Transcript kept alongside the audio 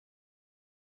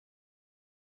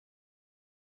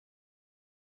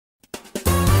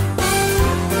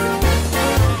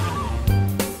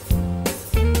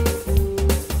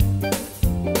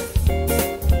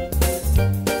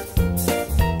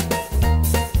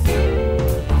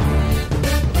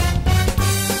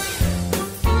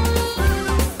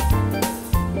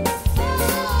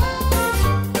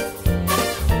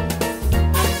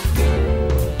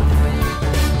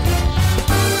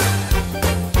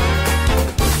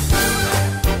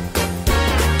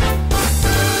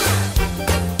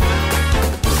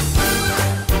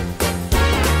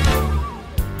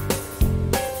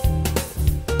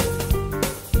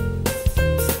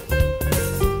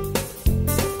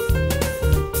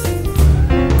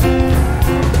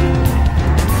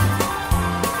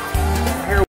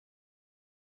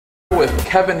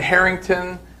Kevin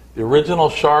Harrington, the original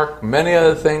Shark, many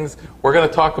other things. We're going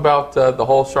to talk about the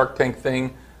whole Shark Tank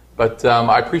thing. But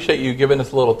I appreciate you giving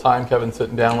us a little time, Kevin,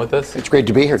 sitting down with us. It's great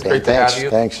to be here, Dan. Great to have you.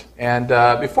 Thanks. And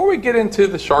before we get into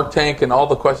the Shark Tank and all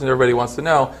the questions everybody wants to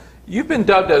know, you've been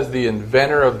dubbed as the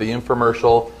inventor of the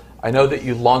infomercial. I know that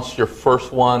you launched your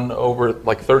first one over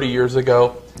like 30 years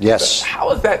ago. Yes. But how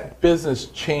has that business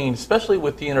changed, especially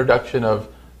with the introduction of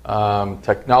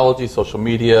technology, social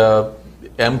media,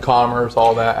 m-commerce,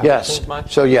 all that? Has Yes. it changed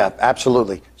much? So yeah,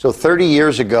 absolutely. So 30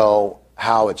 years ago,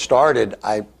 how it started,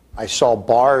 I saw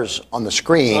bars on the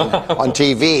screen on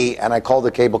TV, and I called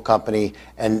the cable company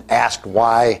and asked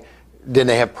why didn't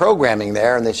they have programming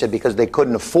there, and they said because they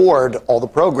couldn't afford all the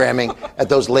programming at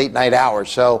those late night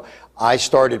hours. So I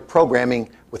started programming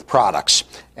with products,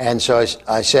 and so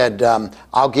I said,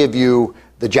 I'll give you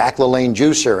the Jack LaLanne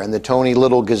juicer and the Tony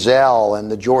Little Gazelle and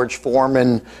the George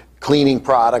Foreman cleaning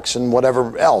products and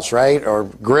whatever else, right, or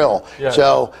grill. Yeah.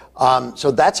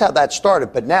 So that's how that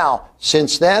started. But now,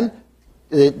 since then,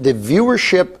 the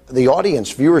viewership, the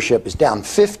audience viewership is down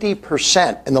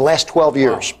 50% in the last 12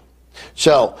 years. Wow.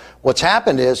 So what's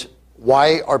happened is,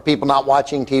 why are people not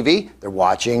watching TV? They're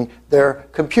watching their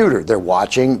computer. They're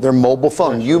watching their mobile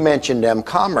phone. You mentioned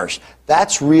m-commerce.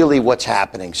 That's really what's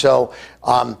happening. So,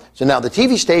 so now the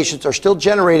TV stations are still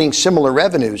generating similar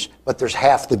revenues, but there's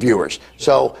half the viewers.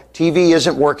 So TV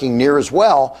isn't working near as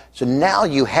well. So now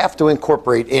you have to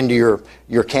incorporate into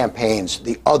your campaigns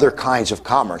the other kinds of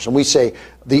commerce. And we say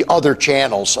the other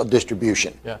channels of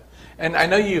distribution. Yeah. And I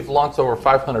know you've launched over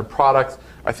 500 products.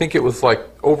 I think it was like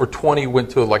over 20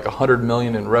 went to like 100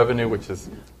 million in revenue, which is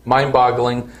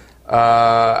mind-boggling.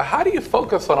 How do you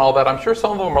focus on all that? I'm sure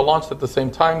some of them are launched at the same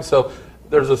time. So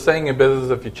there's a saying in business,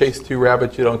 if you chase two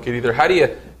rabbits, you don't get either. How do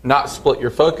you not split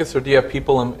your focus, or do you have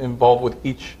people involved with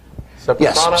each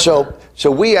separate product? Yes.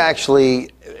 So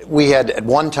we had at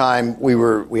one time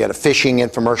we had a fishing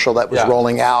infomercial that was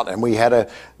rolling out, and we had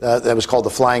that was called the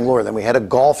Flying Lure. Then we had a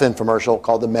golf infomercial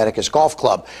called the Medicus Golf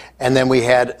Club, and then we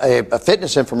had a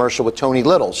fitness infomercial with Tony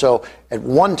Little. So at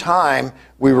one time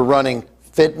we were running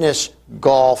fitness,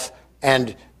 golf,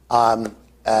 and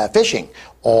fishing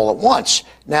all at once.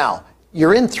 Now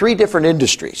you're in 3 different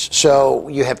industries, so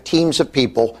you have teams of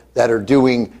people that are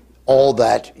doing all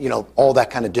that, all that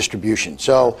kind of distribution.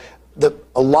 So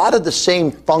a lot of the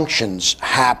same functions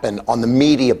happen on the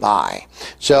media buy.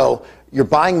 So you're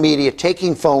buying media,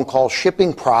 taking phone calls,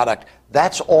 shipping product.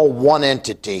 That's all one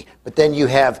entity. But then you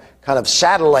have kind of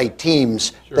satellite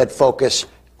teams that focus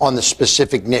on the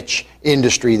specific niche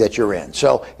industry that you're in.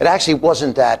 So it actually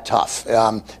wasn't that tough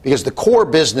because the core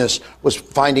business was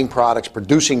finding products,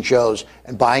 producing shows,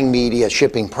 and buying media,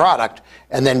 shipping product.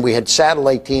 And then we had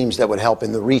satellite teams that would help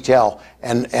in the retail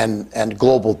and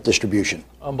global distribution.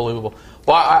 Unbelievable.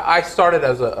 Well, I started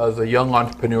as a young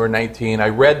entrepreneur, 19. I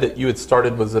read that you had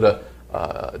started, was it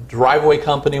a driveway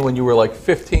company when you were like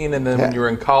 15, and then when you were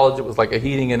in college it was like a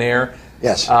heating and air.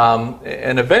 Yes.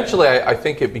 And eventually I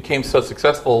think it became so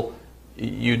successful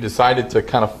you decided to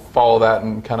kind of follow that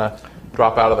and kind of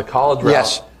drop out of the college route.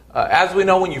 Yes. As we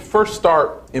know, when you first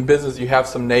start in business, you have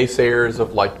some naysayers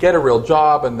of like, get a real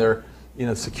job, and they're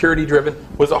security driven.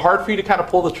 Was it hard for you to kind of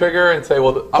pull the trigger and say,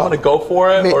 well, I'm going to go for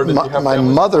it? Or did you have my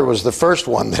mother was the first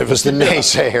one that was the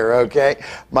naysayer, okay?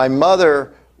 My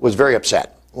mother was very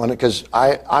upset because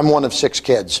I'm one of 6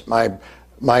 kids.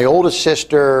 My oldest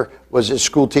sister was a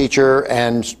school teacher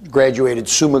and graduated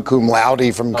summa cum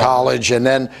laude from college. And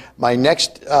then my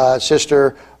next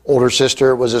older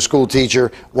sister, was a school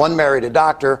teacher. One married a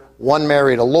doctor, one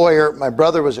married a lawyer. My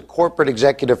brother was a corporate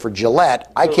executive for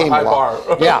Gillette. I came along.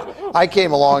 I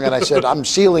came along and I said, I'm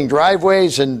sealing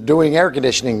driveways and doing air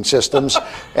conditioning systems,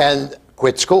 and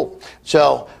quit school.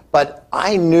 But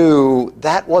I knew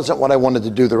that wasn't what I wanted to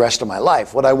do the rest of my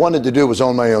life. What I wanted to do was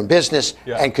own my own business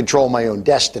and control my own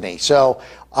destiny. So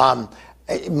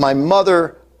my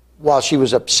mother, while she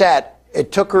was upset,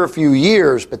 it took her a few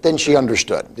years, but then she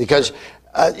understood, because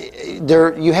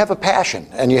you have a passion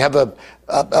and you have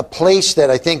a place that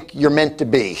I think you're meant to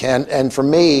be. And for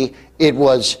me, it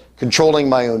was controlling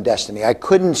my own destiny. I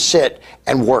couldn't sit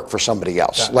and work for somebody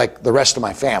else like the rest of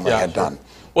my family had done.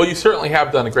 Well, you certainly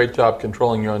have done a great job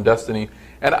controlling your own destiny.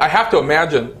 And I have to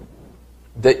imagine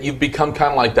that you've become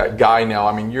kind of like that guy now.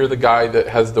 I mean, you're the guy that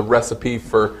has the recipe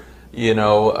for,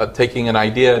 taking an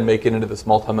idea and making it into this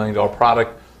multi-million-dollar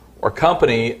product or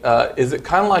company. Is it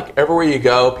kind of like everywhere you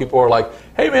go, people are like,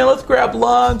 hey, man, let's grab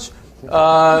lunch.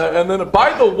 And then,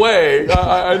 by the way,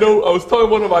 I know I was telling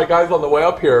one of my guys on the way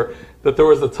up here that there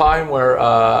was a time where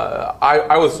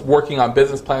I was working on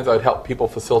business plans. I would help people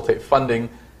facilitate funding.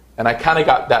 And I kind of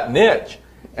got that niche.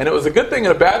 And it was a good thing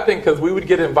and a bad thing because we would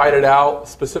get invited out.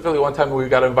 Specifically, one time we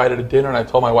got invited to dinner, and I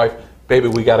told my wife, baby,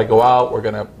 we got to go out. We're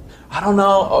going to, I don't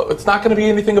know, it's not going to be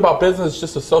anything about business, it's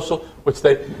just a social, which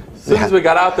they, as soon as we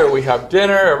got out there, we have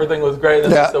dinner, everything was great.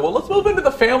 And then they said, well, let's move into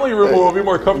the family room where we'll be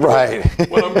more comfortable. Right.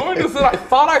 When I'm going to sit, I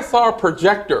thought I saw a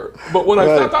projector, but when I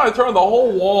sat down, I turned the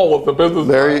whole wall with the business.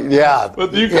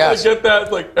 But you kind of get that,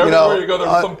 it's like everywhere you go,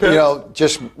 there's some pitch.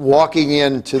 Just walking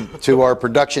into our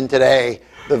production today,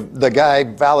 the guy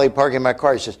valet parking my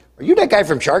car, he says, are you that guy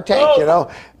from Shark Tank? Oh.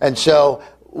 And so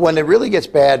when it really gets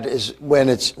bad is when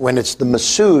it's the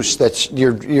masseuse that's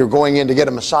you're going in to get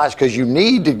a massage because you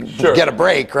need to get a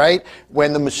break, right?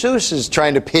 When the masseuse is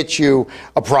trying to pitch you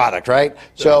a product, right?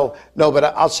 So no, but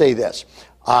I'll say this.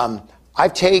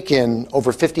 I've taken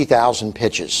over 50,000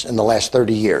 pitches in the last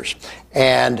 30 years,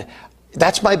 and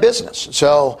that's my business.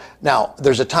 So now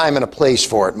there's a time and a place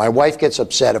for it. My wife gets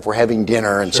upset if we're having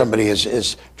dinner and somebody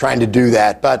is trying to do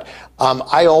that. But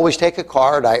I always take a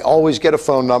card. I always get a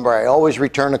phone number. I always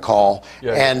return a call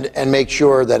and make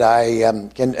sure that I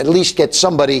can at least get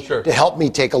somebody to help me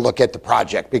take a look at the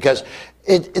project. Because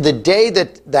the day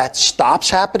that stops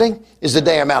happening is the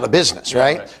day I'm out of business,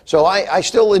 right? So I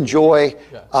still enjoy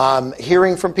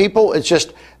hearing from people. It's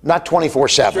just not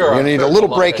 24/7. You need a little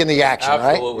break in the action,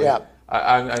 Absolutely. right? Yeah.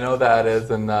 I know that is,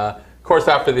 and of course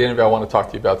after the interview I want to talk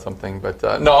to you about something, but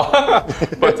no.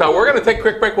 But we're going to take a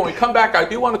quick break. When we come back, I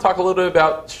do want to talk a little bit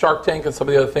about Shark Tank and some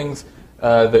of the other things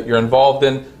that you're involved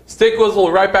in. Stick with us. We'll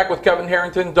be right back with Kevin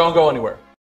Harrington. Don't go anywhere.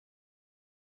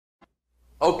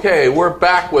 Okay, we're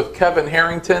back with Kevin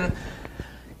Harrington.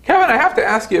 Kevin, I have to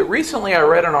ask you, recently I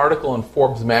read an article in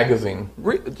Forbes magazine,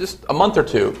 just a month or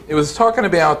two. It was talking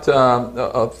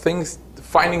about things,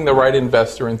 finding the right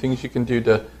investor and things you can do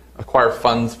to acquire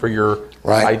funds for your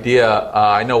idea.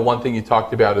 I know one thing you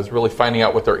talked about is really finding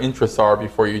out what their interests are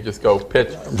before you just go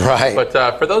pitch. Right.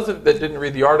 But for those that didn't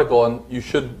read the article, and you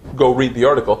should go read the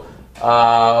article,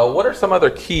 what are some other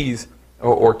keys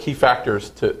or key factors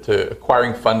to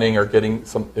acquiring funding or getting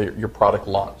your product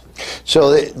launched?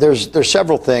 So there's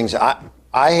several things.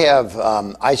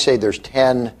 I say there's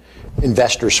 10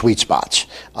 investor sweet spots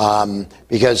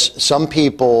because some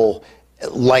people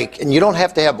and you don't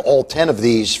have to have all 10 of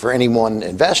these for any one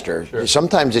investor. Sure.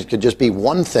 Sometimes it could just be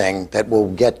one thing that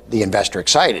will get the investor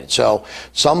excited. So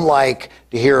some like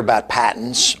to hear about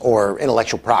patents or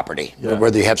intellectual property,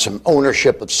 whether you have some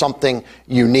ownership of something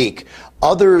unique.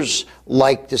 Others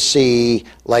like to see,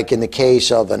 like in the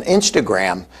case of an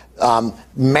Instagram,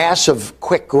 massive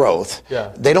quick growth.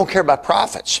 They don't care about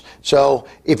profits. So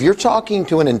if you're talking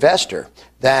to an investor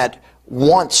that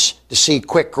wants to see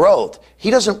quick growth,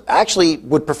 he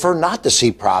would prefer not to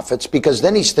see profits because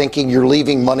then he's thinking you're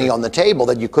leaving money on the table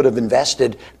that you could have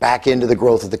invested back into the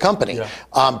growth of the company.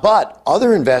 But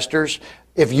other investors,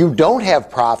 if you don't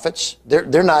have profits,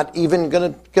 they're not even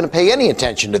going to pay any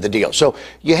attention to the deal. So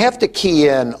you have to key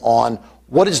in on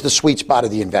what is the sweet spot of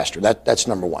the investor. That's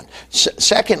number one.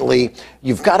 Secondly,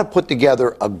 you've got to put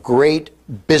together a great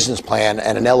business plan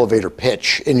and an elevator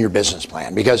pitch in your business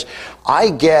plan, because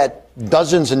I get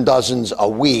dozens and dozens a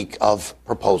week of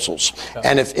proposals.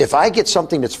 And if I get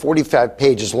something that's 45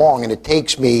 pages long and it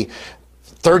takes me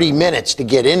 30 minutes to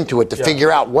get into it to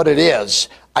figure out what it is,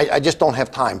 I just don't have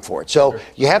time for it. So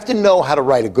you have to know how to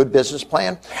write a good business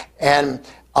plan and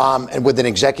with an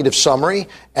executive summary.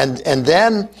 And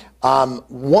then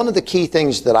one of the key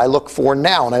things that I look for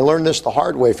now, and I learned this the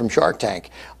hard way from Shark Tank,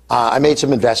 I made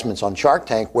some investments on Shark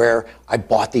Tank where I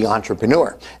bought the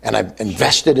entrepreneur and I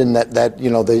invested in that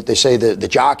they say the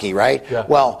jockey, right?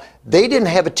 Well, they didn't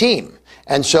have a team.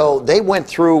 And so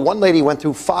one lady went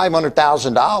through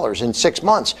 $500,000 in 6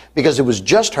 months because it was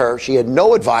just her. She had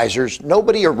no advisors,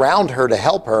 nobody around her to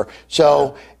help her.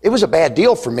 So it was a bad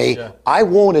deal for me. I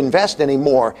won't invest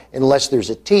anymore unless there's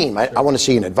a team. I want to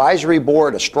see an advisory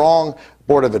board, a strong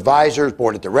board of advisors,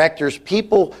 board of directors,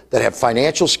 people that have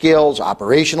financial skills,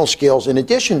 operational skills, in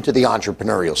addition to the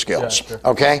entrepreneurial skills.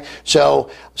 Okay? So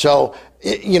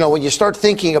when you start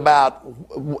thinking about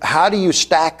how do you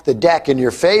stack the deck in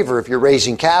your favor if you're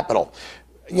raising capital,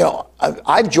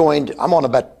 I'm on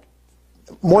about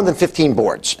more than 15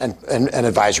 boards and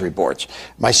advisory boards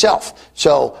myself.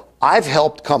 So I've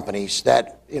helped companies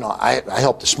that, I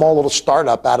helped a small little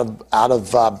startup out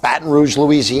of Baton Rouge,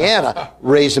 Louisiana,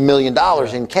 raise $1 million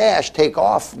in cash, take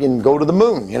off and go to the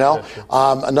moon,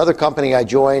 Another company I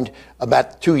joined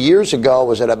about 2 years ago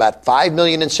was at about $5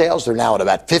 million in sales. They're now at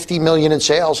about $50 million in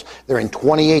sales. They're in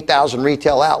 28,000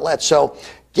 retail outlets. So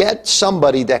get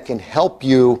somebody that can help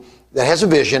you, that has a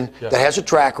vision, that has a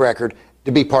track record,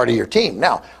 to be part of your team.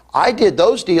 Now, I did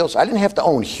those deals. I didn't have to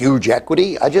own huge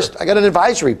equity. I got an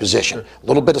advisory position, a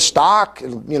little bit of stock,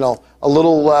 you know, a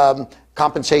little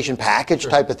compensation package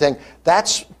type of thing.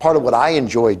 That's part of what I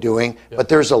enjoy doing. But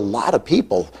there's a lot of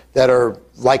people that are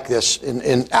like this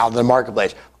out in the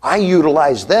marketplace. I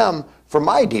utilize them for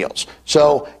my deals.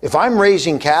 So if I'm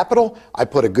raising capital, I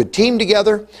put a good team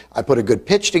together, I put a good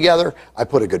pitch together, I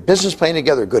put a good business plan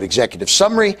together, a good executive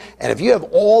summary, and if you have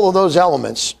all of those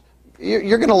elements,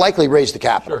 you're going to likely raise the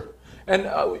capital. Sure. And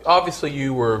obviously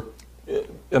you were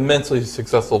immensely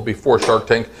successful before Shark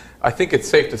Tank. I think it's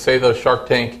safe to say, though, Shark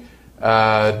Tank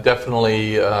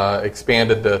definitely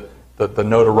expanded the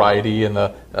notoriety and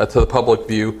to the public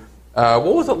view.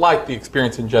 What was it like, the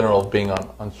experience in general of being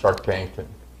on Shark Tank?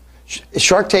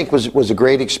 Shark Tank was a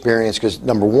great experience because,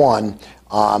 number one,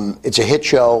 it's a hit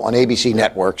show on ABC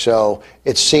Network, so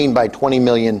it's seen by 20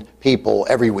 million people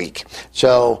every week.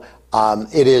 So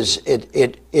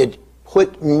it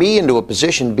put me into a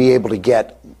position to be able to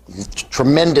get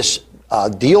tremendous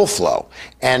deal flow.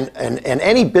 And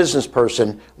any business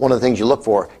person, one of the things you look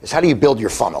for is how do you build your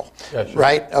funnel,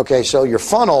 right? Okay, so your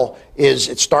funnel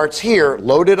it starts here,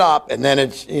 loaded up, and then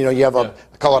it's, you know, you have I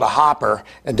call it a hopper,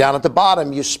 and down at the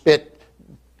bottom you spit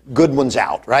good ones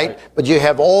out, right? But you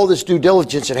have all this due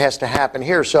diligence that has to happen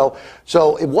here. So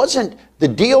it wasn't, the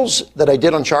deals that I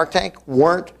did on Shark Tank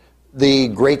weren't the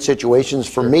great situations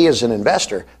for me as an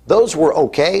investor. Those were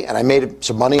okay, and I made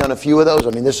some money on a few of those.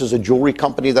 I mean, this is a jewelry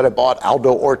company that I bought,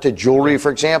 Aldo Orta Jewelry,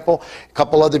 for example. A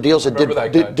couple other deals that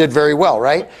did very well,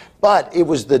 right? But it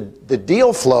was the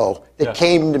deal flow that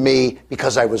came to me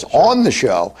because I was on the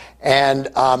show, and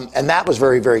that was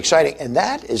very, very exciting. And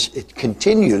it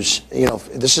continues. You know,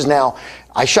 this is now.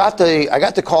 I got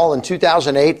the call in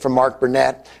 2008 from Mark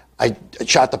Burnett. I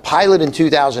shot the pilot in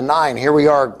 2009. Here we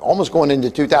are, almost going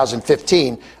into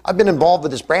 2015. I've been involved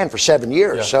with this brand for 7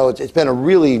 years, so it's been a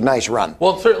really nice run.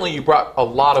 Well, certainly you brought a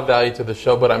lot of value to the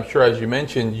show, but I'm sure, as you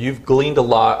mentioned, you've gleaned a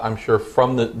lot, I'm sure,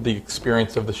 from the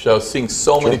experience of the show, seeing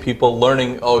so many people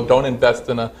learning, oh, don't invest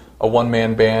in a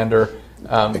one-man band or...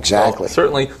 exactly. Well,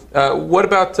 certainly. What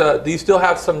about, do you still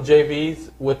have some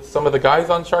JVs with some of the guys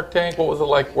on Shark Tank? What was it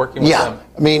like working with them?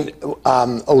 I mean,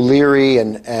 O'Leary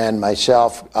and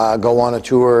myself go on a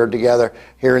tour together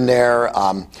here and there.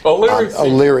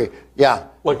 O'Leary, yeah.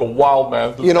 Like a wild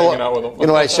man just hanging out with him. You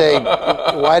know what I say?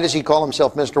 Why does he call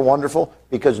himself Mr. Wonderful?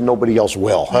 Because nobody else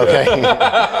will, okay?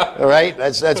 All right?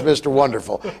 That's Mr.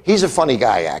 Wonderful. He's a funny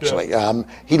guy, actually.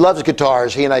 He loves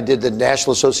guitars. He and I did the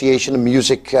National Association of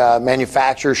Music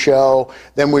Manufacturers show.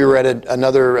 Then we were at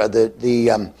another, it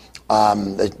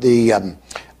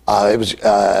was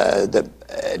the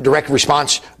direct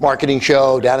response marketing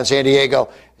show down in San Diego.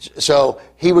 So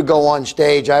he would go on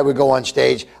stage, I would go on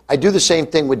stage. I do the same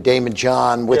thing with Damon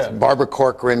John, with Barbara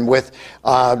Corcoran, with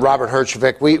Robert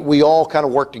Herjavec. We all kind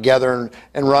of work together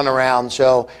and run around.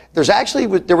 So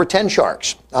there were 10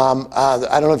 sharks.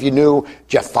 I don't know if you knew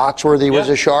Jeff Foxworthy was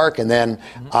a shark, and then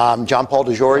John Paul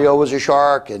DeJorio was a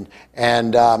shark, and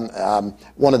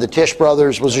one of the Tisch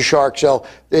brothers was a shark. So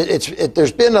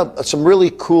there's been some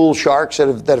really cool sharks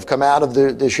that have come out of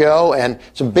the show, and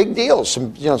some big deals,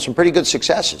 some pretty good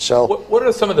successes. So what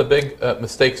are some of the big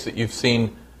mistakes that you've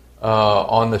seen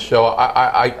on the show?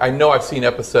 I know I've seen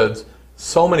episodes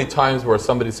so many times where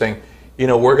somebody's saying, you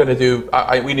know, we're going to do,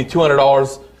 we need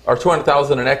 $200 or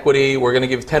 $200,000 in equity. We're going to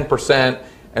give 10%.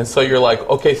 And so you're like,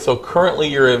 okay, so currently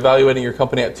you're evaluating your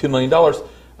company at $2 million.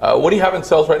 What do you have in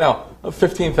sales right now?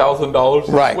 $15,000.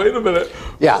 Right. Wait a minute.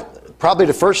 Yeah. Probably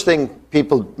the first thing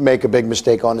people make a big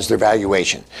mistake on is their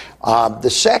valuation. The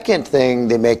second thing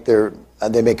they make a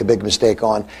big mistake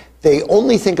on, they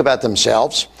only think about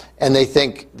themselves, and they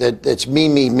think that it's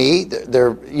me.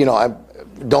 They're, you know, I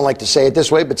don't like to say it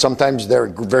this way, but sometimes they're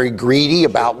very greedy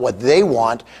about what they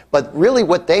want. But really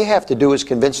what they have to do is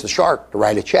convince the shark to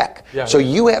write a check. So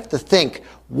you have to think,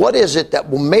 what is it that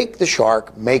will make the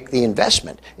shark make the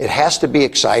investment? It has to be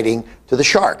exciting to the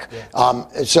shark.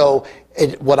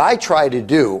 What I try to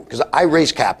do, because I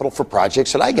raise capital for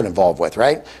projects that I get involved with,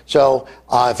 right? So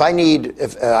if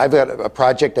I've got a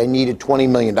project I needed $20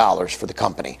 million for the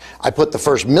company, I put the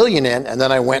first $1 million in, and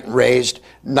then I went and raised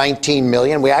 $19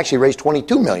 million. We actually raised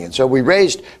 $22 million. So we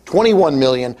raised $21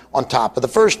 million on top of the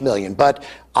first $1 million. But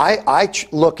I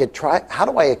look at how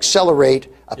do I accelerate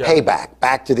a payback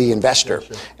back to the investor?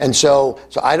 And so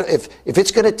if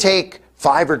it's going to take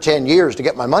 5 or 10 years to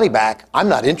get my money back, I'm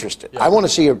not interested. I want to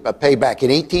see a payback in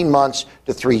 18 months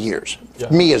to 3 years,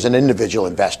 me as an individual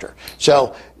investor.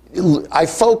 So I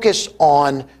focus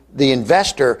on the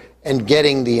investor and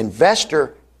making the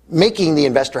investor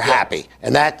happy.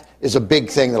 And that is a big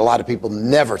thing that a lot of people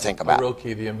never think about. The real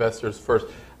key, the investors first.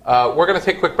 We're going to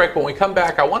take a quick break. When we come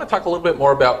back, I want to talk a little bit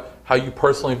more about how you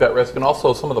personally vet risk and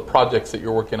also some of the projects that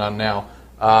you're working on now.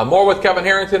 More with Kevin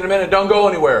Harrington in a minute. Don't go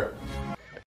anywhere.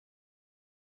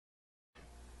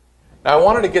 Now, I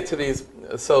wanted to get to these.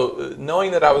 So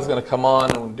knowing that I was going to come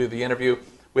on and do the interview,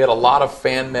 we had a lot of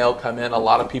fan mail come in, a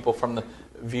lot of people from the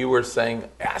viewers saying,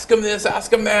 ask him this,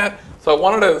 ask him that. So I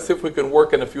wanted to see if we could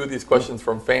work in a few of these questions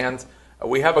from fans.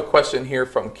 We have a question here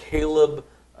from Caleb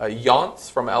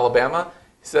Yonts from Alabama.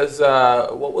 He says,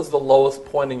 what was the lowest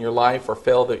point in your life or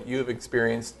fail that you've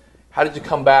experienced? How did you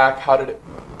come back? How did it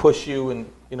push you? And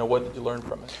what did you learn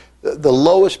from it? The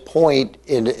lowest point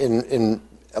in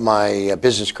my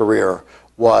business career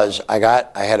was I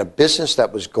had a business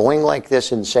that was going like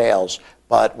this in sales,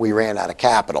 but we ran out of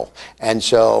capital. And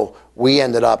so we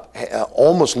ended up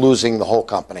almost losing the whole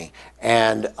company.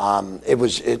 And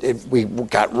we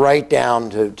got right down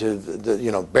to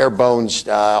the bare bones,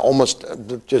 almost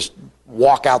just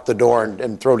walk out the door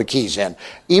and throw the keys in,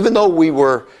 even though we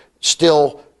were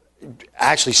still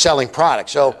actually selling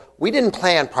products. So we didn't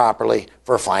plan properly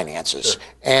for finances. Sure.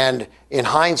 And in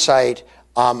hindsight,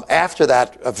 after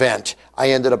that event, I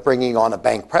ended up bringing on a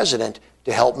bank president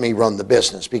to help me run the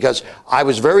business, because I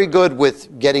was very good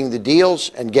with getting the deals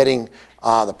and getting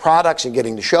the products and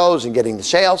getting the shows and getting the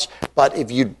sales. But if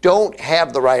you don't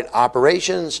have the right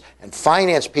operations and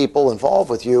finance people involved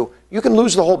with you, you can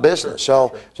lose the whole business.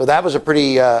 So that was a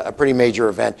pretty major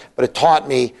event. But it taught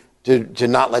me to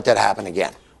not let that happen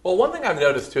again. Well, one thing I've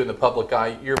noticed too in the public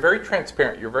eye, you're very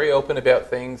transparent. You're very open about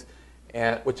things,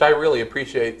 and which I really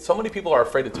appreciate. So many people are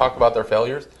afraid to talk about their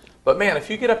failures. But man, if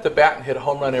you get up to bat and hit a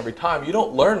home run every time, you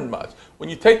don't learn much. When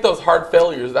you take those hard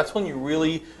failures, that's when you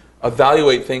really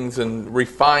evaluate things and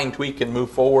refine, tweak, and move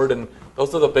forward. And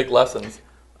those are the big lessons,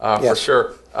 for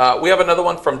sure. We have another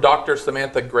one from Dr.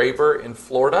 Samantha Graver in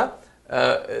Florida.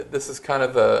 This is kind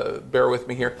of bear with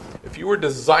me here. If you were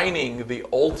designing the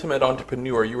ultimate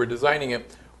entrepreneur, you were designing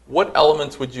it, what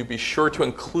elements would you be sure to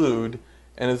include?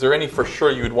 And is there any for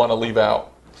sure you would want to leave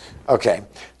out? Okay.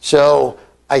 So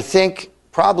I think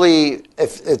probably,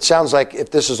 if it sounds like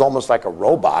if this is almost like a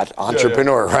robot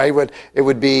entrepreneur, right? It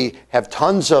would be have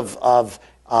tons of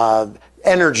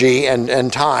energy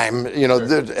and time,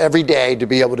 every day to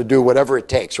be able to do whatever it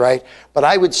takes, right? But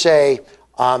I would say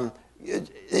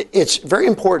it's very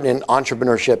important in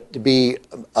entrepreneurship to be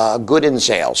good in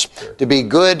sales, to be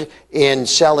good in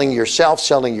selling yourself,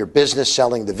 selling your business,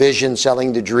 selling the vision,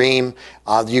 selling the dream.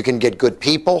 You can get good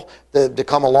people to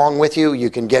come along with you. You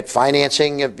can get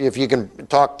financing if you can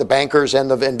talk the bankers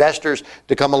and the investors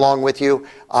to come along with you.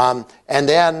 And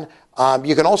then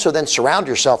you can also then surround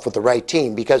yourself with the right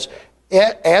team, because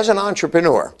as an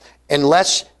entrepreneur,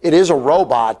 unless it is a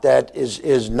robot that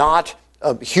is not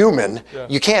human,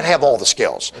 you can't have all the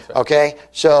skills. Okay,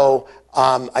 so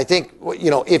I think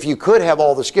if you could have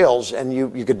all the skills and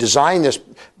you could design this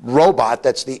robot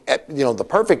that's the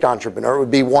perfect entrepreneur, it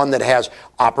would be one that has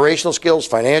operational skills,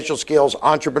 financial skills,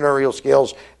 entrepreneurial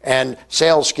skills, and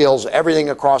sales skills,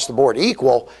 everything across the board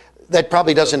equal. That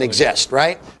probably doesn't exist,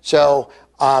 right? So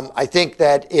I think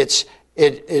that it's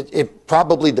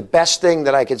probably the best thing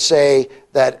that I could say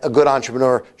that a good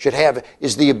entrepreneur should have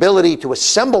is the ability to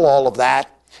assemble all of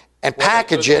that and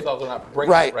package it,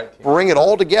 bring it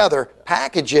all together,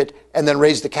 package it, and then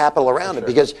raise the capital around it.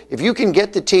 Because if you can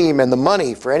get the team and the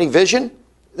money for any vision,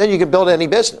 then you can build any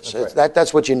business.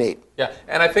 That's what you need. Yeah,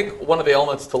 and I think one of the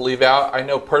elements to leave out, I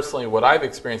know personally what I've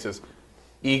experienced is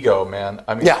ego, man.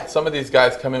 I mean, some of these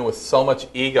guys come in with so much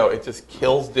ego, it just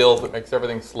kills deals, it makes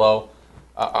everything slow.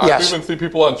 I even see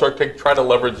people on Shark Tank try to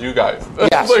leverage you guys.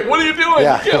 It's like, what are you doing?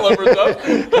 You can't leverage us.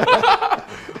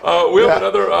 We have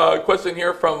another question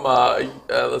here from,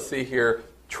 let's see here,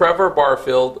 Trevor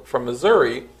Barfield from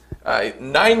Missouri,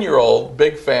 9-year-old,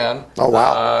 big fan. Oh,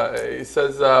 wow. He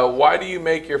says, why did you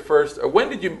make your first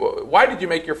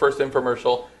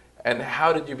infomercial, and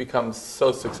how did you become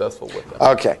so successful with it?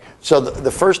 Okay, so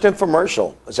the first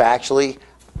infomercial was actually,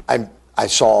 I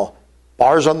saw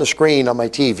bars on the screen on my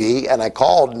TV, and I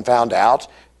called and found out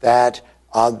that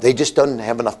they just don't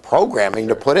have enough programming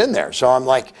to put in there. So I'm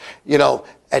like,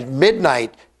 at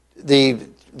midnight, the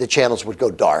channels would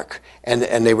go dark, and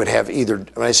they would have either,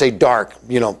 when I say dark,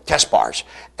 test bars.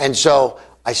 And so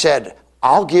I said,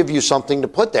 I'll give you something to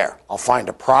put there. I'll find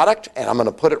a product, and I'm going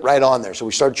to put it right on there. So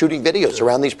we started shooting videos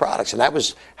around these products, and that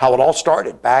was how it all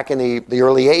started back in the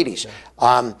early 80s.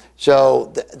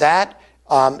 That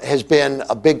has been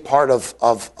a big part of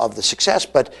the success,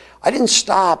 but I didn't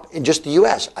stop in just the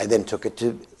U.S. I then took it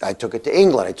to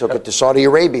England, I took it to Saudi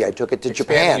Arabia, I took it to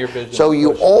Japan. So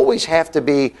you always have to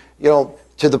be,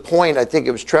 to the point, I think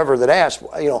it was Trevor that asked,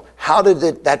 how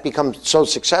did that become so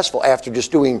successful after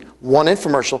just doing one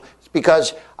infomercial? It's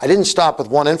because I didn't stop with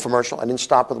one infomercial. I didn't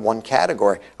stop with one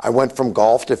category. I went from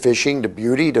golf to fishing to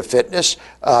beauty to fitness,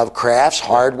 crafts,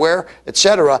 hardware,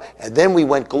 etc. And then we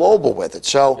went global with it.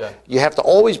 So you have to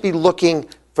always be looking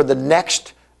for the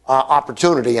next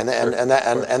opportunity, and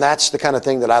that's the kind of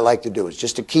thing that I like to do, is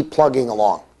just to keep plugging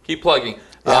along. Keep plugging.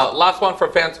 Last one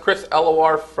for fans, Chris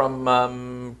Elowar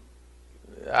from,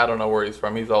 I don't know where he's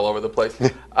from. He's all over the place.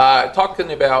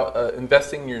 Talking about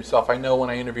investing in yourself. I know when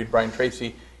I interviewed Brian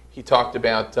Tracy, he talked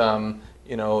about,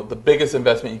 the biggest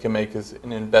investment you can make is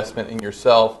an investment in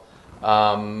yourself.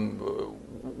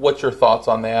 What's your thoughts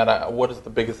on that? What is the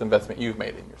biggest investment you've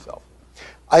made in yourself?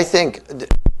 I think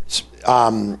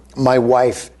my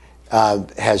wife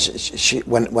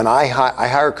when I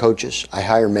hire coaches, I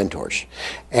hire mentors,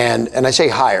 and I say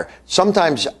hire.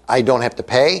 Sometimes I don't have to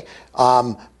pay,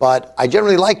 but I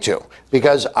generally like to,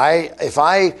 because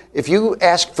if you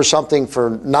ask for something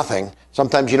for nothing,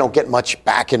 sometimes you don't get much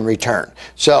back in return.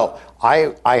 So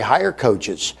I hire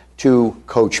coaches to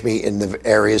coach me in the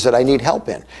areas that I need help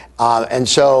in, and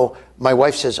so my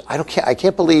wife says, I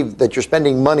can't believe that you're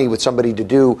spending money with somebody to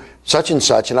do such and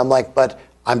such, and I'm like, but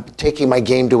I'm taking my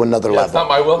game to another level. It's not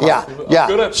my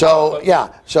wheelhouse. So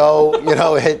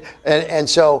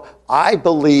I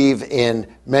believe in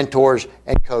mentors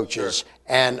and coaches,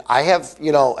 and I have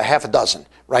a half a dozen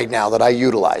right now that I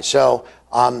utilize. So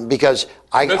because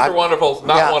Mr. Wonderful's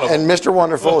not one of them. And Mr.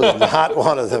 Wonderful is not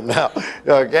one of them now.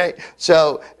 Okay,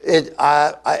 so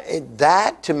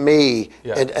that to me,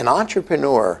 an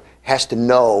entrepreneur has to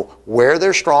know where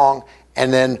they're strong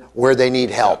and then where they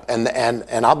need help.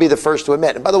 And I'll be the first to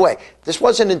admit. And by the way, this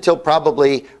wasn't until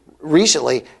probably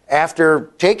recently,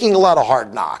 after taking a lot of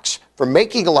hard knocks, for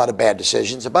making a lot of bad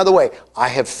decisions. And by the way, I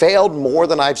have failed more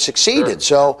than I've succeeded.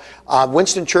 Sure. So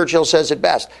Winston Churchill says it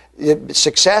best.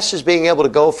 Success is being able to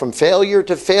go from failure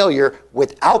to failure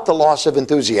without the loss of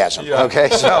enthusiasm. Yeah. Okay,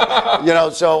 so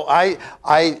so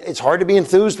it's hard to be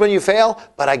enthused when you fail,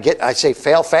 but I say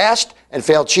fail fast and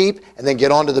fail cheap, and then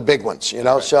get on to the big ones.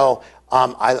 Right. So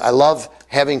I love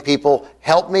having people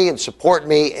help me and support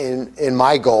me in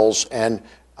my goals, and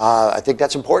I think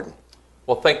that's important.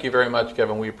 Well, thank you very much,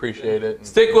 Kevin. We appreciate it.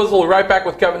 Stick with us. We'll be right back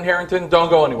with Kevin Harrington. Don't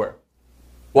go anywhere.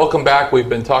 Welcome back. We've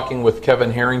been talking with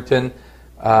Kevin Harrington.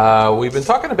 We've been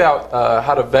talking about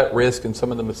how to vet risk and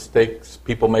some of the mistakes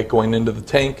people make going into the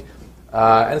tank.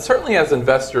 And certainly as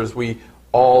investors, we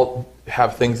all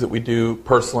have things that we do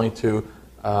personally to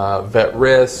vet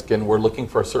risk, and we're looking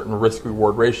for a certain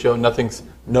risk-reward ratio. Nothing's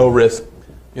no risk,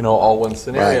 all one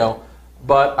scenario. Right.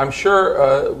 But I'm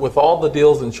sure with all the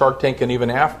deals in Shark Tank and even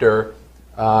after,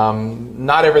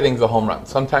 not everything's a home run.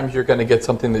 Sometimes you're going to get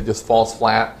something that just falls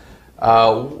flat.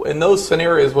 In those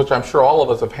scenarios, which I'm sure all of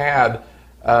us have had,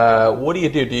 what do you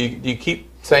do? Do you keep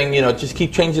saying, just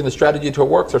keep changing the strategy until it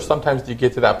works, or sometimes do you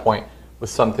get to that point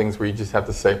with some things where you just have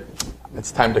to say,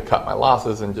 it's time to cut my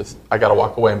losses and I got to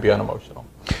walk away and be unemotional?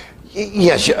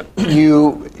 Yes,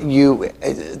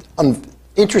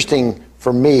 interesting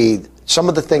for me, some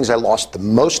of the things I lost the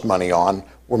most money on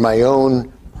were my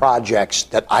own projects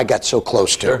that I got so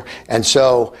close to. Sure. And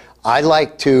so I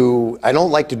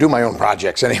don't like to do my own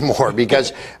projects anymore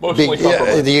because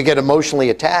you get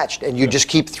emotionally attached, and you just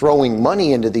keep throwing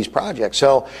money into these projects.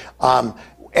 So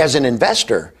as an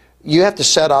investor, you have to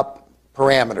set up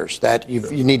parameters that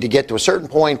you need to get to a certain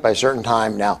point by a certain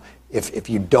time. Now, if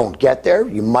you don't get there,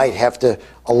 you might have to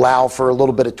allow for a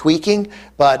little bit of tweaking,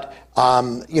 but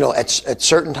at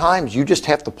certain times you just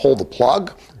have to pull the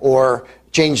plug or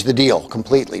change the deal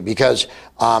completely, because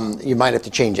you might have to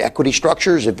change equity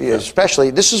structures. Especially,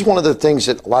 this is one of the things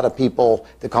that a lot of people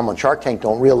that come on Shark Tank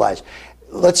don't realize.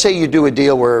 Let's say you do a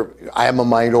deal where I am a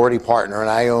minority partner and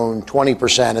I own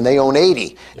 20% and they own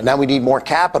 80%, and now we need more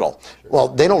capital. Sure. Well,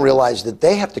 they don't realize that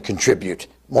they have to contribute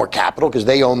more capital because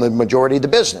they own the majority of the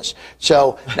business.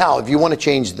 So now, if you want to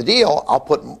change the deal, I'll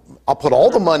put all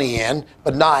the money in,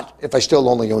 but not if I still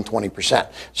only own 20%.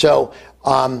 So,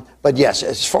 but yes,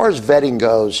 as far as vetting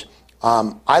goes,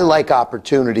 I like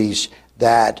opportunities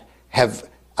that have,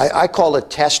 I call it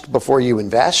test before you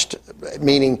invest,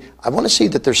 meaning I want to see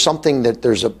that there's something, that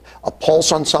there's a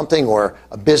pulse on something, or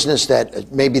a business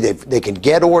that maybe they can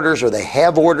get orders or they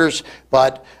have orders,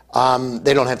 but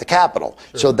they don't have the capital.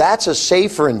 Sure. So that's a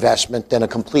safer investment than a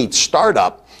complete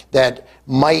startup that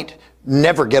might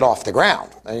never get off the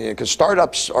ground, because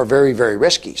startups are very, very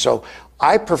risky. So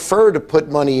I prefer to put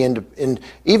money in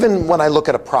even when I look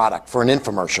at a product for an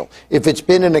infomercial, if it's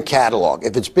been in a catalog,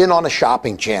 if it's been on a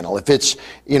shopping channel, if it's,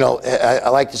 I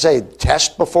like to say,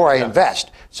 test before I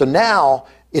invest. So now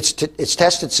it's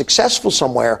tested successful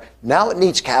somewhere. Now it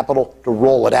needs capital to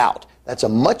roll it out. That's a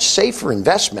much safer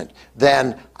investment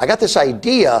than, I got this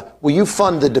idea, will you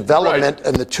fund the development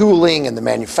and the tooling and the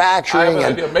manufacturing? I have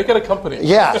an idea. Make it a company.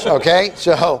 Yes, okay.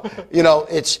 So,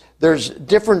 there's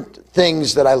different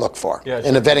things that I look for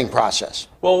in a vetting process.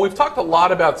 Well, we've talked a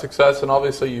lot about success, and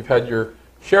obviously you've had your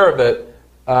share of it.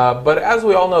 But as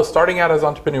we all know, starting out as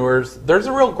entrepreneurs, there's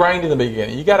a real grind in the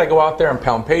beginning. You got to go out there and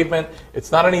pound pavement.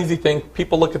 It's not an easy thing.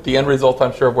 People look at the end result,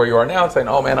 I'm sure, of where you are now and saying,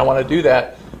 oh man, I want to do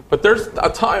that. But there's a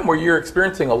time where you're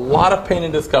experiencing a lot of pain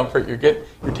and discomfort.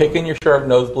 You're taking your share of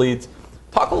nosebleeds.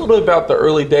 Talk a little bit about the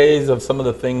early days of some of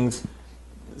the things,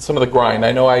 some of the grind.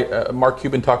 I know Mark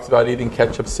Cuban talks about eating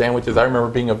ketchup sandwiches. I remember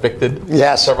being evicted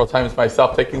several times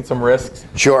myself, taking some risks.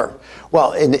 Sure.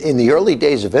 Well, in the early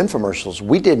days of infomercials,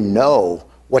 we didn't know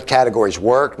what categories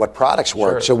worked, what products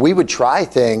worked. So we would try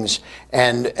things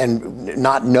and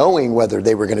not knowing whether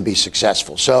they were going to be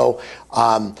successful. So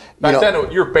back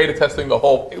then, you're beta testing the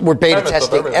whole. We're beta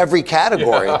testing every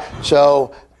category. Yeah.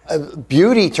 So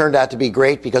beauty turned out to be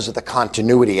great because of the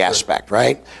continuity aspect,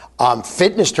 right?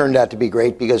 Fitness turned out to be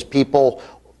great because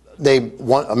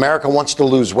America wants to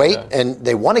lose weight and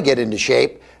they want to get into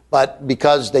shape. But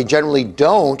because they generally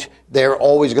don't, they're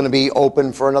always going to be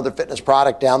open for another fitness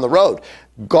product down the road.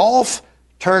 Golf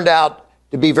turned out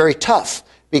to be very tough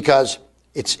because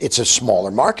it's a smaller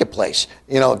marketplace.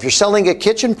 If you're selling a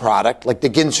kitchen product like the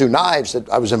Ginsu knives that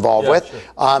I was involved with,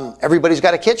 everybody's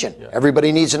got a kitchen. Yeah.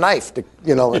 Everybody needs a knife,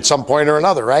 at some point or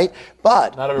another, right?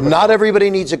 But not everybody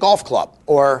needs a golf club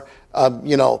or a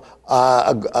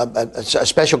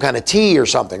special kind of tea or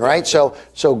something, right? So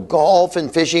golf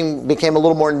and fishing became a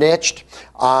little more niched,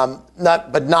 not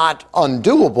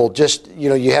undoable. Just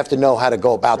you have to know how to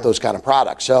go about those kind of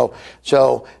products. So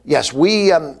yes,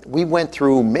 we went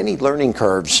through many learning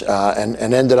curves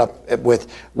and ended up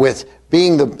with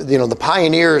being the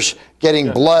pioneers,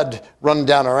 getting blood running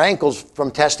down our ankles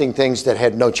from testing things that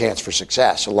had no chance for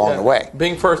success along the way.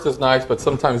 Being first is nice, but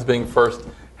sometimes being first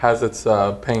has its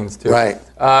pains too. Right.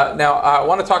 Now, I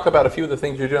want to talk about a few of the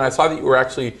things you're doing. I saw that you were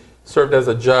actually served as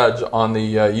a judge on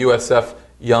the USF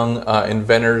Young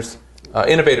Innovators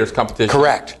Competition.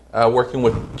 Correct. Working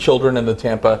with children in the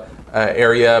Tampa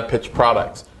area, pitch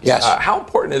products. Yes. How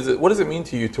important is it? What does it mean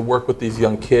to you to work with these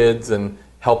young kids and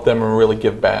help them and really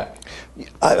give back?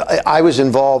 I was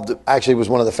involved, actually was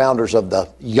one of the founders of the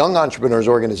Young Entrepreneurs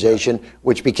Organization,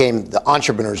 which became the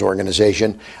Entrepreneurs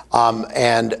Organization.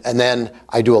 And then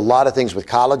I do a lot of things with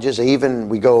colleges.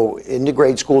 We go into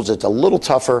grade schools. It's a little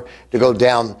tougher to go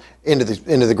down into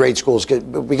the grade schools.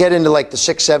 We get into like the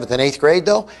 6th, 7th, and 8th grade,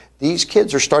 though. These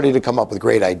kids are starting to come up with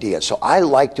great ideas. So I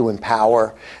like to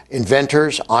empower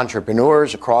inventors,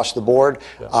 entrepreneurs across the board.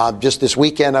 Yeah. Just this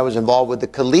weekend, I was involved with the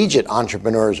Collegiate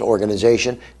Entrepreneurs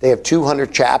Organization. They have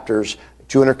 200 chapters,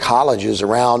 200 colleges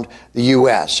around the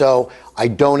U.S. So I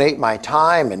donate my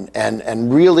time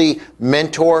and really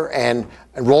mentor and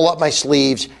roll up my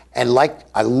sleeves. And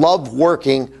I love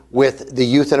working with the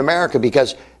youth in America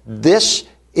because this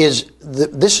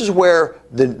is where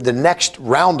the next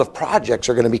round of projects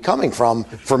are going to be coming from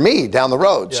for me down the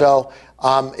road. Yeah. So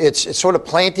it's sort of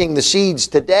planting the seeds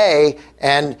today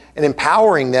and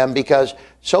empowering them because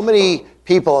so many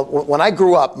people, when I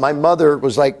grew up, my mother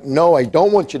was like, no, I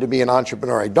don't want you to be an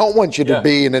entrepreneur. I don't want you to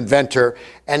be an inventor.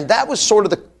 And that was sort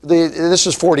of this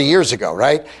is 40 years ago,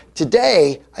 right?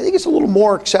 Today, I think it's a little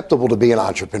more acceptable to be an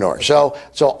entrepreneur. So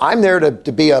I'm there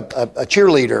to be a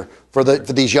cheerleader for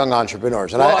these young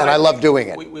entrepreneurs, and I love doing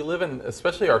it. We live in,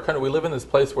 especially our country, we live in this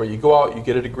place where you go out, you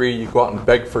get a degree, you go out and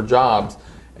beg for jobs,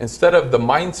 instead of the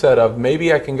mindset of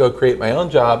maybe I can go create my own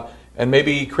job and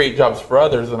maybe create jobs for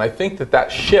others. And I think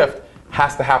that shift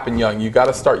has to happen young. You got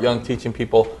to start young, teaching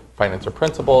people financial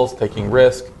principles, taking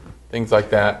risk, things like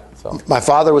that. So my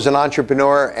father was an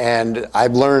entrepreneur, and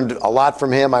I've learned a lot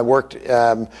from him. I worked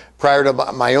prior to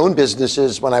my own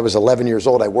businesses. When I was 11 years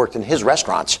old, I worked in his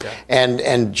restaurants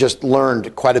and just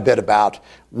learned quite a bit about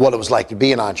what it was like to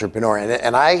be an entrepreneur.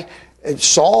 And I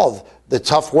saw the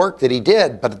tough work that he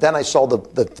did, but then I saw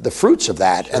the fruits of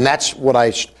that, and that's what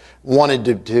I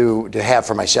wanted to have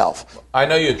for myself. I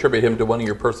know you attribute him to one of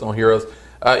your personal heroes.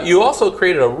 You also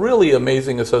created a really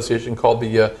amazing association called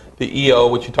the EO,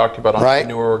 which you talked about,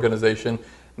 Entrepreneur Organization.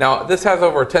 Now, this has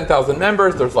over 10,000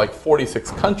 members. There's like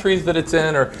 46 countries that it's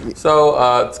in,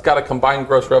 it's got a combined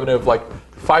gross revenue of like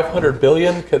 500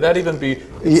 billion. Could that even be?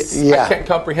 I can't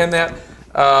comprehend that.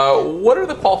 What are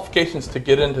the qualifications to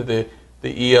get into the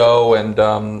EO,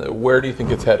 and where do you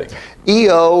think it's heading?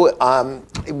 EO,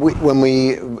 when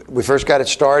we first got it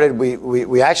started,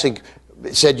 we actually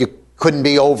said you couldn't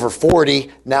be over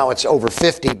 40. Now it's over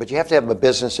 50, but you have to have a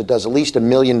business that does at least $1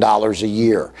 million a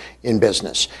year in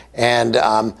business. And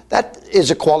that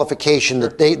is a qualification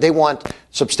that they want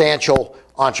substantial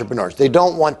entrepreneurs. They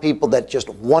don't want people that just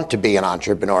want to be an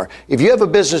entrepreneur. If you have a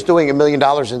business doing $1 million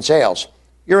in sales,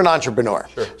 you're an entrepreneur.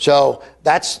 Sure. So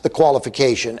that's the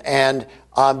qualification. And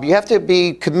you have to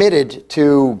be committed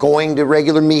to going to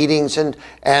regular meetings and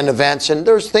events. And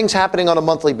there's things happening on a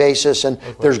monthly basis, and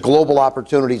there's global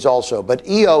opportunities also. But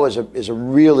EO is a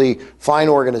really fine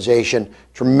organization,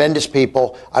 tremendous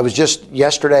people. I was just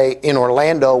yesterday in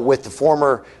Orlando with the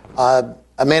former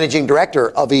managing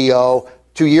director of EO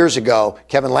 2 years ago,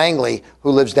 Kevin Langley,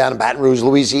 who lives down in Baton Rouge,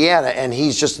 Louisiana, and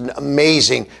he's just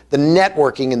amazing. The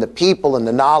networking and the people and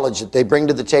the knowledge that they bring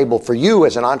to the table for you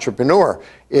as an entrepreneur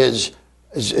is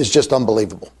just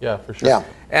unbelievable. Yeah, for sure. Yeah.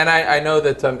 And I know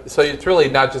that, so it's really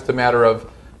not just a matter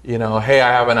of, hey,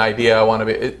 I have an idea, I want to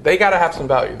be, they got to have some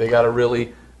value. They got to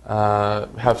really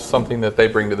have something that they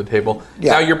bring to the table.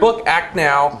 Yeah. Now, your book, Act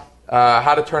Now,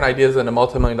 How to Turn Ideas into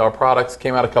Multi-Million-Dollar Products,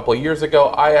 came out a couple of years ago.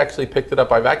 I actually picked it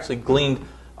up. I've actually gleaned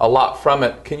a lot from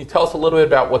it. Can you tell us a little bit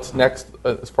about what's next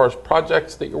as far as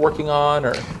projects that you're working on?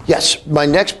 Or? Yes, my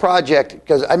next project,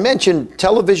 because I mentioned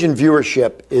television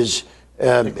viewership is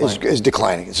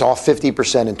declining. It's off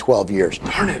 50% in 12 years.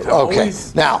 Darn it! Okay.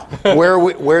 Always. Now,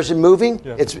 where's it moving?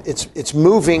 Yeah. It's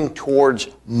moving towards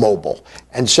mobile,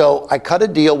 and so I cut a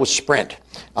deal with Sprint,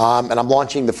 and I'm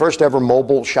launching the first ever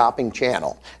mobile shopping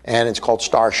channel, and it's called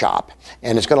Star Shop,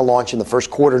 and it's going to launch in the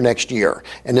first quarter next year.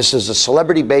 And this is a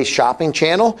celebrity-based shopping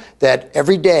channel that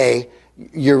every day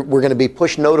we're going to be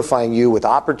push notifying you with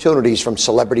opportunities from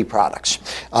celebrity products.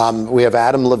 We have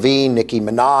Adam Levine, Nicki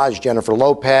Minaj, Jennifer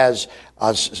Lopez,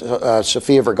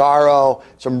 Sofia Vergara,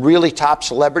 some really top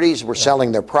celebrities. We're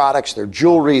selling their products, their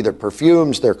jewelry, their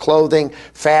perfumes, their clothing,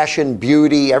 fashion,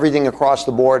 beauty, everything across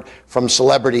the board from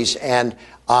celebrities. And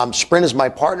Sprint is my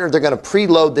partner. They're going to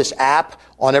preload this app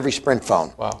on every Sprint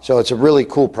phone. Wow. So it's a really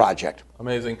cool project.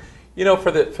 Amazing.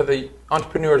 For the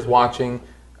entrepreneurs watching,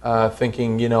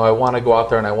 thinking, I want to go out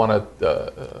there and I want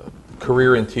a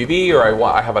career in TV, or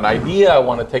I have an idea, I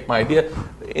want to take my idea.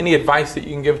 Any advice that you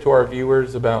can give to our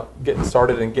viewers about getting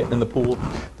started and getting in the pool?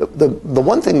 The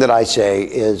one thing that I say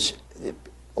is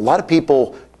a lot of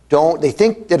people they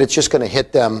think that it's just going to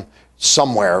hit them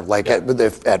somewhere, like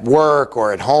at work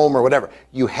or at home or whatever.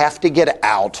 You have to get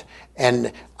out.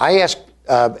 And I ask,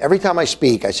 every time I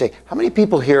speak, I say, how many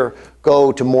people here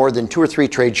go to more than 2 or 3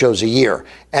 trade shows a year?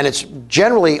 And it's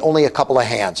generally only a couple of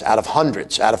hands out of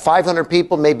hundreds. Out of 500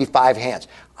 people, maybe 5 hands.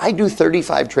 I do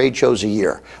 35 trade shows a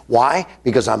year. Why?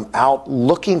 Because I'm out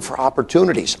looking for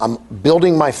opportunities. I'm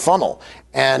building my funnel.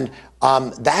 And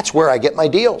that's where I get my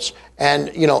deals. And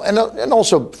and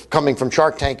also coming from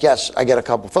Shark Tank, yes, I get a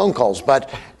couple phone calls. But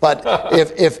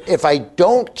if I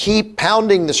don't keep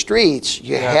pounding the streets,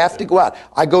 you have to go out.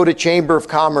 I go to Chamber of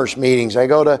Commerce meetings. I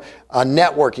go to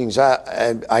networkings.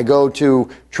 I go to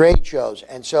trade shows.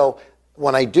 And so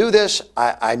when I do this,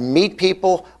 I meet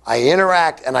people, I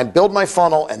interact, and I build my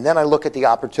funnel, and then I look at the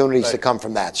opportunities that come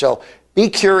from that. So be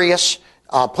curious.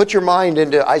 Put your mind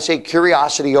into, I say,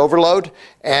 curiosity overload,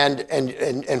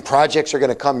 and projects are going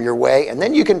to come your way. And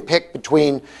then you can pick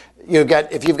between,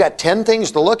 if you've got 10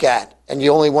 things to look at and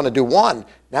you only want to do one,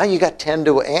 now you got 10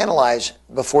 to analyze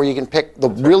before you can pick the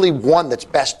really one that's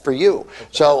best for you.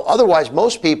 So otherwise,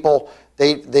 most people,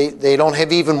 they don't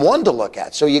have even one to look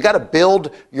at. So you got to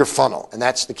build your funnel, and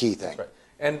that's the key thing. Right.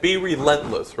 And be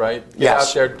relentless, right? Get Yes.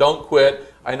 out there, don't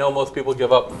quit. I know most people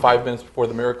give up 5 minutes before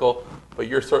the miracle, but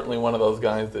you're certainly one of those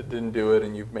guys that didn't do it,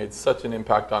 and you've made such an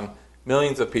impact on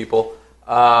millions of people.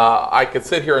 I could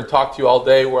sit here and talk to you all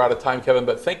day. We're out of time, Kevin,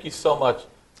 but thank you so much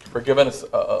for giving us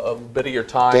a bit of your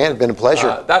time. Dan, it's been a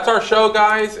pleasure. That's our show,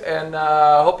 guys, and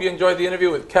I hope you enjoyed the interview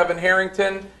with Kevin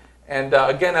Harrington. And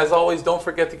again, as always, don't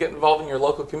forget to get involved in your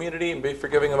local community and be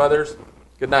forgiving of others.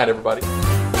 Good night, everybody.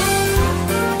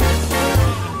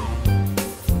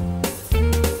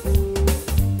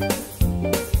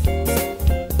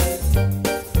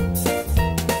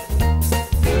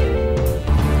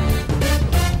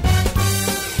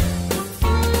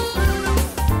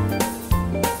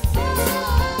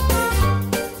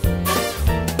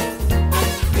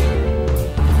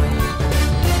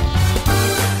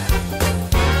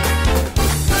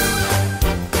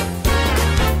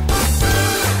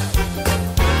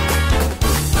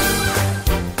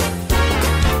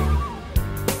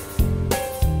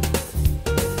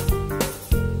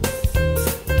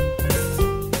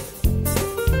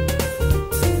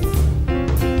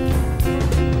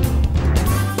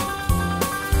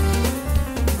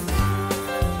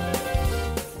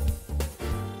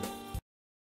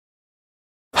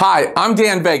 Hi, I'm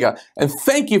Dan Vega, and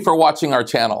thank you for watching our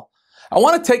channel. I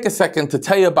want to take a second to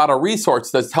tell you about a resource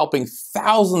that's helping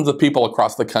thousands of people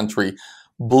across the country,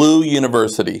 Blue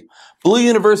University. Blue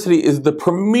University is the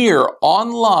premier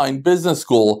online business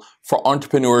school for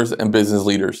entrepreneurs and business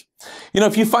leaders. You know,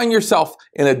 if you find yourself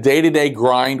in a day-to-day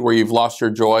grind where you've lost your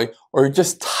joy or you're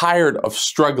just tired of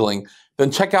struggling,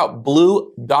 then check out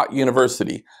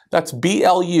blue.university. That's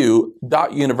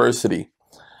BLU.university.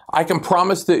 I can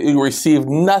promise that you receive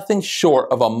nothing short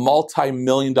of a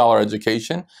multi-million-dollar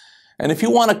education. And if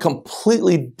you want a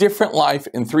completely different life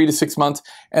in 3 to 6 months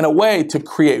and a way to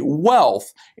create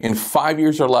wealth in 5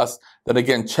 years or less, then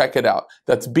again, check it out.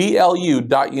 That's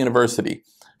BLU.university.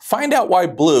 Find out why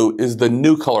blue is the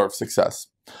new color of success.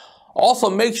 Also,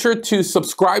 make sure to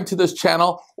subscribe to this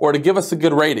channel or to give us a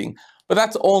good rating, but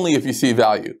that's only if you see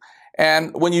value.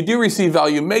 And when you do receive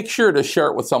value, make sure to share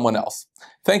it with someone else.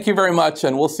 Thank you very much,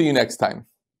 and we'll see you next time.